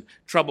this and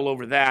trouble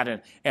over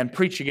that and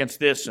preach against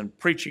this and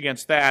preach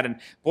against that. And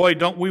boy,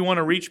 don't we want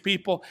to reach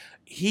people?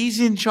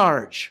 He's in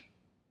charge.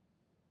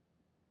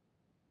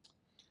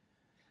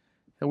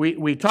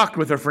 We talked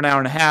with her for an hour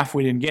and a half.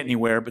 We didn't get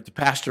anywhere, but the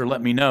pastor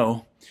let me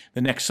know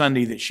the next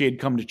Sunday that she had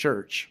come to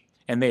church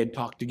and they had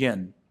talked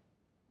again.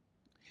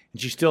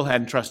 And she still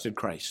hadn't trusted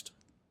Christ.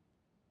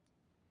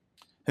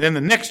 And then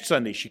the next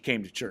Sunday she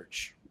came to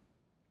church.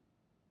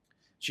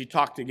 She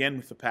talked again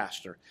with the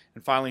pastor.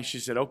 And finally she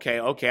said, okay,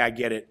 I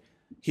get it.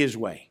 His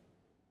way.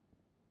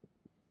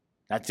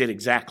 That's it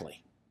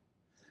exactly.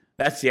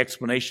 That's the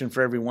explanation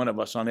for every one of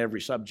us on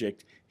every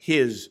subject.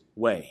 His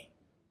way.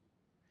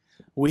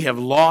 We have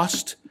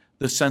lost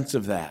the sense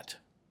of that.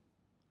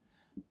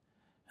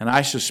 And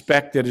I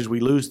suspect that as we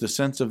lose the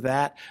sense of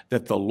that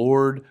the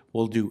Lord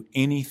will do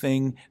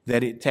anything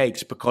that it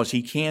takes, because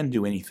he can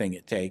do anything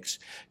it takes,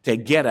 to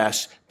get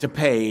us to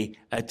pay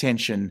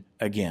attention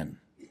again.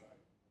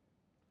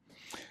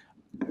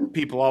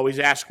 People always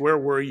ask, where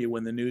were you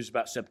when the news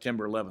about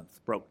September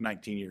 11th broke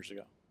 19 years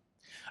ago?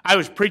 I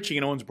was preaching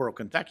in Owensboro,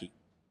 Kentucky.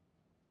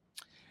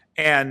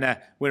 And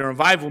we had a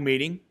revival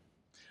meeting.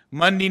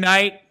 Monday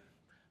night,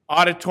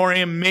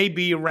 auditorium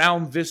maybe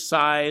around this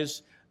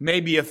size,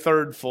 maybe a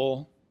third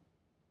full.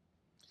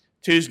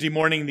 Tuesday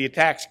morning, the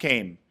attacks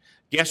came.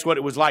 Guess what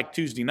it was like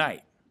Tuesday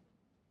night?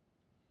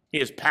 It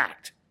was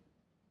packed.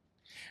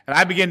 And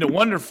I began to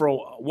wonder for a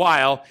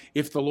while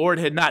if the Lord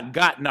had not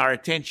gotten our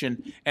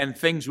attention and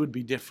things would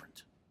be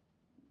different.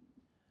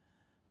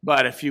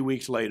 But a few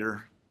weeks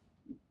later,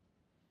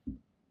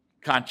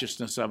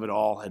 consciousness of it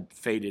all had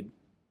faded.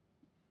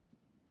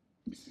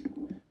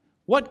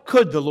 What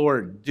could the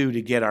Lord do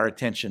to get our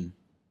attention?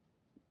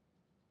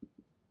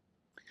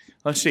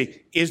 Let's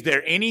see. Is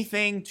there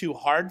anything too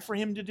hard for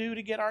him to do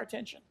to get our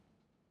attention?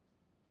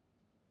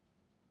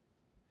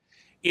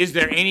 Is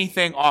there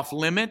anything off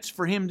limits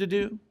for him to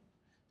do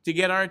to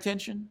get our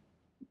attention?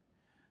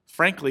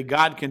 Frankly,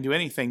 God can do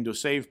anything to a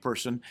saved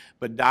person,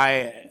 but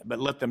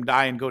let them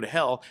die and go to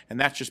hell, and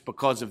that's just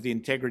because of the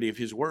integrity of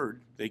his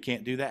word. They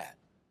can't do that.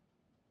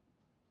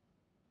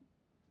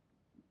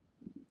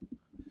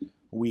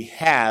 We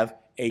have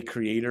a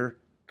creator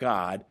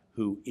God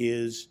who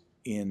is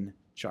in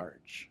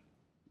charge.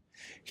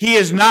 He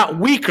is not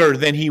weaker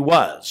than he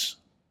was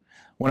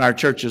when our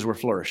churches were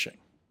flourishing.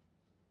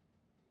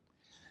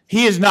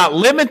 He is not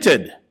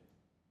limited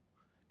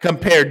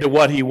compared to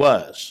what he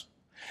was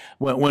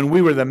when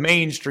we were the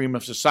mainstream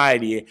of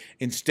society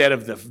instead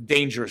of the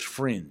dangerous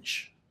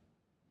fringe.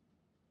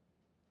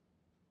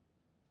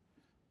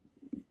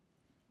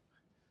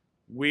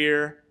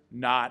 We're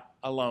not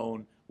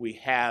alone. We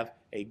have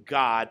a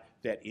God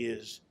that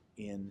is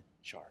in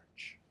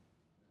charge.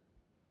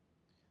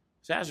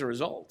 So as a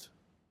result,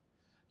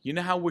 You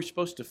know how we're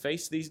supposed to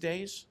face these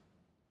days?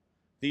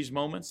 These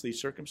moments,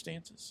 these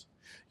circumstances?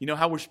 You know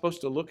how we're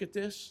supposed to look at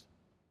this?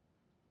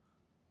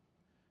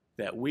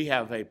 That we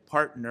have a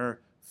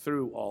partner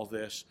through all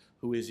this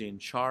who is in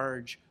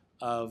charge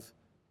of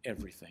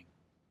everything.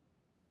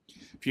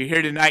 If you're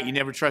here tonight, you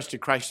never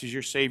trusted Christ as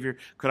your Savior,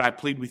 could I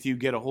plead with you,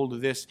 get a hold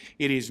of this?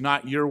 It is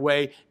not your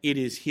way, it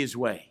is His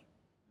way.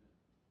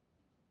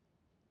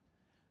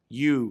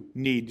 You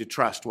need to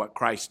trust what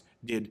Christ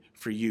did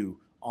for you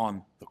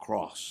on the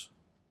cross.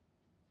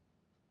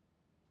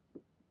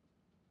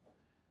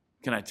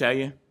 Can I tell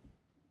you?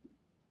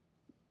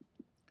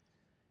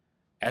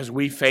 As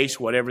we face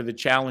whatever the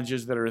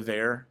challenges that are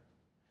there,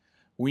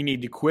 we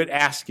need to quit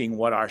asking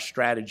what our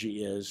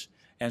strategy is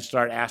and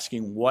start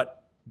asking,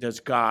 what does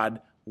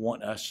God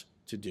want us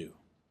to do?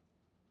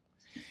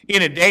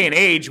 In a day and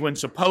age when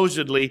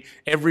supposedly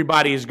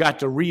everybody has got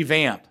to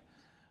revamp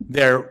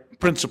their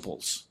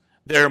principles,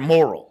 their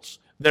morals,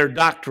 their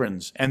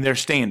doctrines, and their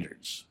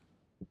standards,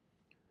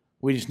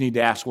 we just need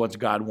to ask, what's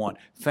God want?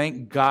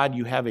 Thank God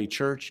you have a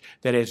church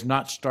that has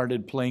not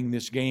started playing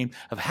this game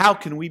of how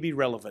can we be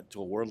relevant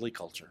to a worldly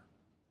culture.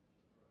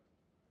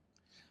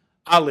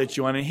 I'll let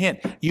you on a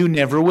hint. You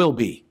never will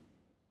be.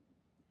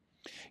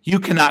 You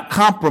cannot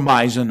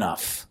compromise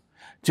enough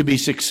to be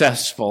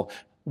successful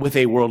with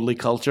a worldly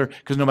culture,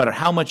 because no matter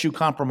how much you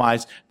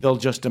compromise, they'll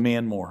just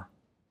demand more.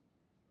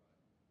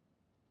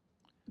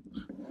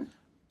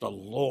 The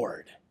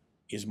Lord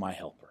is my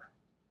helper.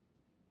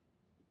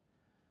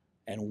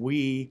 And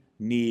we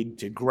need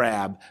to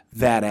grab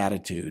that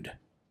attitude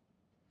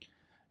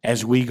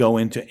as we go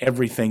into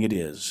everything it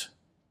is.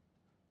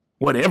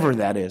 Whatever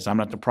that is. I'm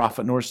not the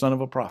prophet nor son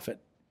of a prophet.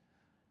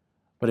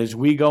 But as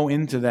we go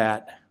into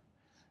that,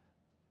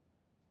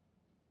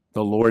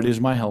 the Lord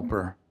is my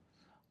helper.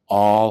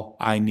 All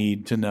I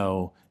need to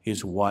know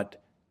is,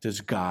 what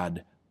does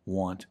God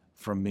want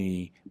from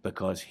me,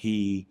 because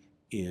He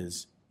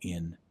is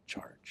in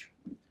charge.